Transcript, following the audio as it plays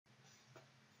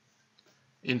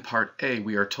In part A,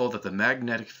 we are told that the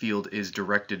magnetic field is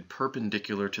directed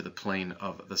perpendicular to the plane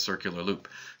of the circular loop.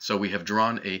 So we have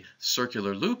drawn a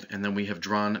circular loop, and then we have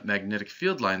drawn magnetic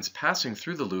field lines passing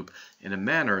through the loop in a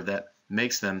manner that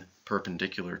makes them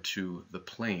perpendicular to the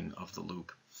plane of the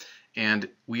loop. And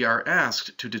we are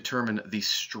asked to determine the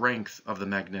strength of the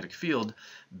magnetic field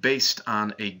based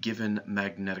on a given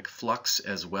magnetic flux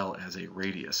as well as a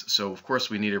radius. So of course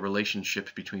we need a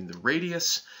relationship between the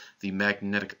radius, the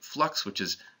magnetic flux, which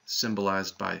is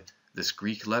symbolized by this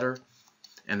Greek letter,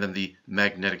 and then the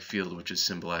magnetic field, which is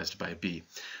symbolized by B.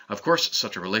 Of course,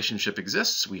 such a relationship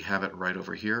exists. We have it right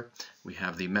over here. We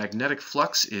have the magnetic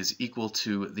flux is equal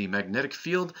to the magnetic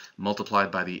field multiplied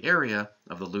by the area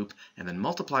of the loop and then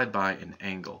multiplied by an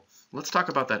angle. Let's talk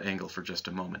about that angle for just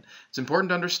a moment. It's important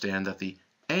to understand that the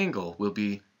angle will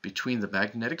be between the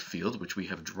magnetic field, which we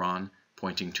have drawn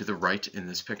pointing to the right in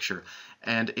this picture,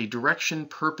 and a direction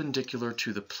perpendicular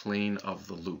to the plane of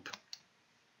the loop.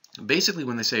 Basically,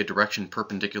 when they say a direction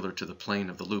perpendicular to the plane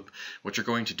of the loop, what you're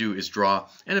going to do is draw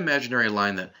an imaginary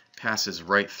line that passes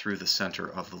right through the center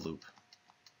of the loop,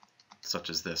 such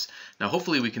as this. Now,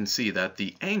 hopefully we can see that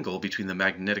the angle between the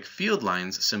magnetic field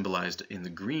lines symbolized in the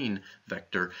green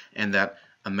vector and that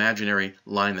imaginary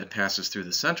line that passes through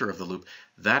the center of the loop,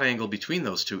 that angle between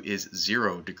those two is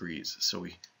 0 degrees. So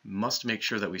we must make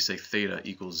sure that we say theta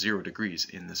equals 0 degrees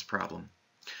in this problem.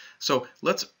 So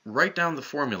let's write down the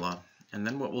formula. And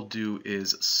then what we'll do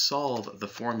is solve the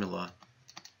formula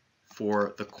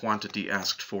for the quantity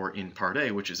asked for in part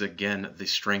A, which is again the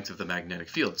strength of the magnetic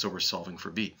field. So we're solving for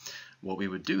B. What we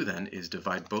would do then is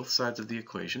divide both sides of the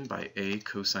equation by A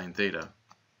cosine theta.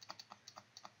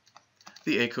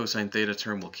 The A cosine theta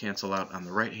term will cancel out on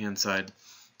the right-hand side.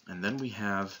 And then we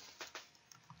have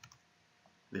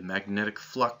the magnetic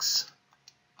flux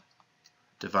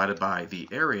divided by the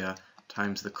area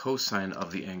times the cosine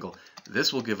of the angle.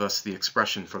 This will give us the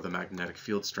expression for the magnetic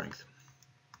field strength.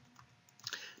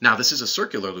 Now, this is a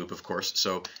circular loop, of course,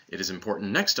 so it is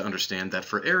important next to understand that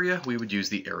for area, we would use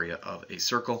the area of a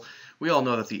circle. We all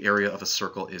know that the area of a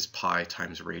circle is pi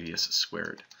times radius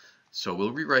squared. So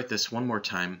we'll rewrite this one more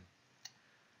time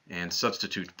and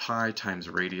substitute pi times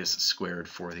radius squared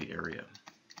for the area.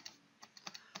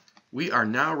 We are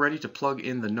now ready to plug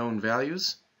in the known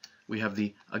values. We have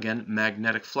the, again,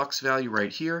 magnetic flux value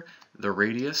right here, the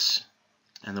radius,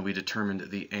 and then we determined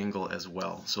the angle as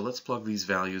well. So let's plug these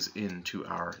values into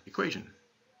our equation.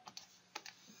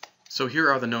 So here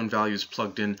are the known values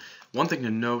plugged in. One thing to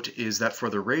note is that for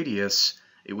the radius,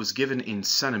 it was given in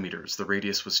centimeters. The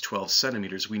radius was 12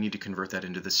 centimeters. We need to convert that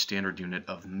into the standard unit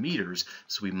of meters,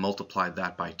 so we multiplied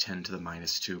that by 10 to the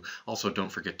minus 2. Also,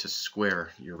 don't forget to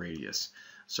square your radius.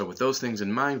 So with those things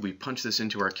in mind, we punch this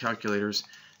into our calculators.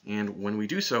 And when we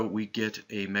do so, we get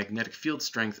a magnetic field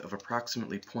strength of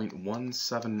approximately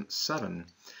 0.177.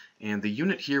 And the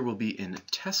unit here will be in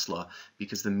Tesla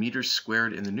because the meters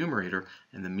squared in the numerator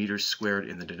and the meters squared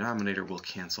in the denominator will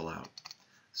cancel out.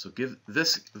 So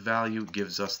this value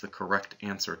gives us the correct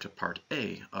answer to part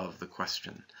A of the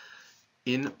question.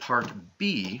 In part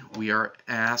B, we are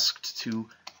asked to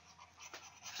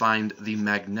find the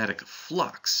magnetic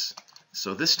flux.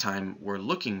 So this time we're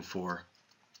looking for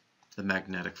the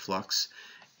magnetic flux,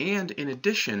 and in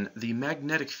addition, the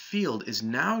magnetic field is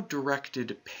now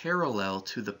directed parallel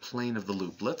to the plane of the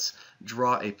loop. Let's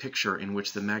draw a picture in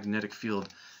which the magnetic field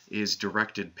is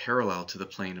directed parallel to the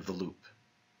plane of the loop.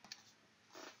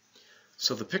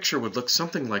 So the picture would look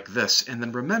something like this, and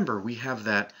then remember we have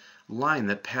that line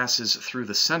that passes through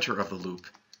the center of the loop,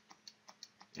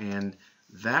 and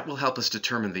that will help us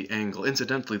determine the angle.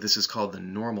 Incidentally, this is called the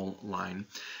normal line.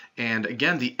 And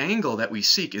again, the angle that we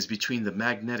seek is between the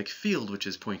magnetic field, which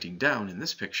is pointing down in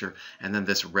this picture, and then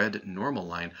this red normal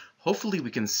line. Hopefully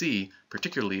we can see,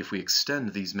 particularly if we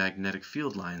extend these magnetic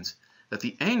field lines, that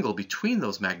the angle between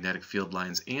those magnetic field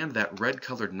lines and that red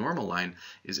colored normal line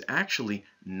is actually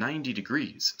 90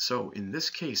 degrees. So in this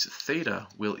case, theta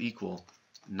will equal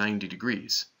 90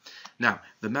 degrees. Now,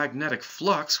 the magnetic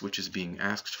flux, which is being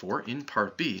asked for in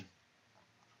part B,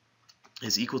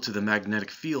 is equal to the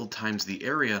magnetic field times the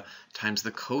area times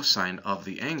the cosine of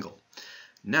the angle.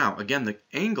 Now, again, the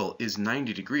angle is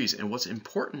 90 degrees, and what's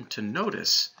important to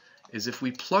notice is if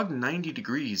we plug 90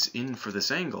 degrees in for this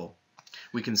angle,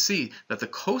 we can see that the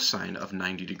cosine of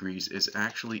 90 degrees is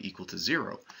actually equal to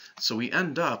 0. So we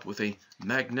end up with a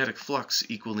magnetic flux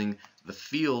equaling the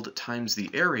field times the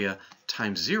area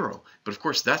times 0. But of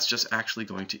course, that's just actually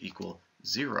going to equal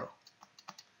 0.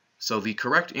 So the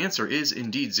correct answer is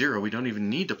indeed 0. We don't even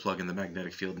need to plug in the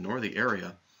magnetic field nor the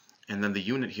area. And then the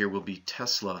unit here will be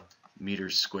Tesla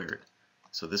meters squared.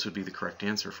 So this would be the correct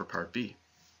answer for part B.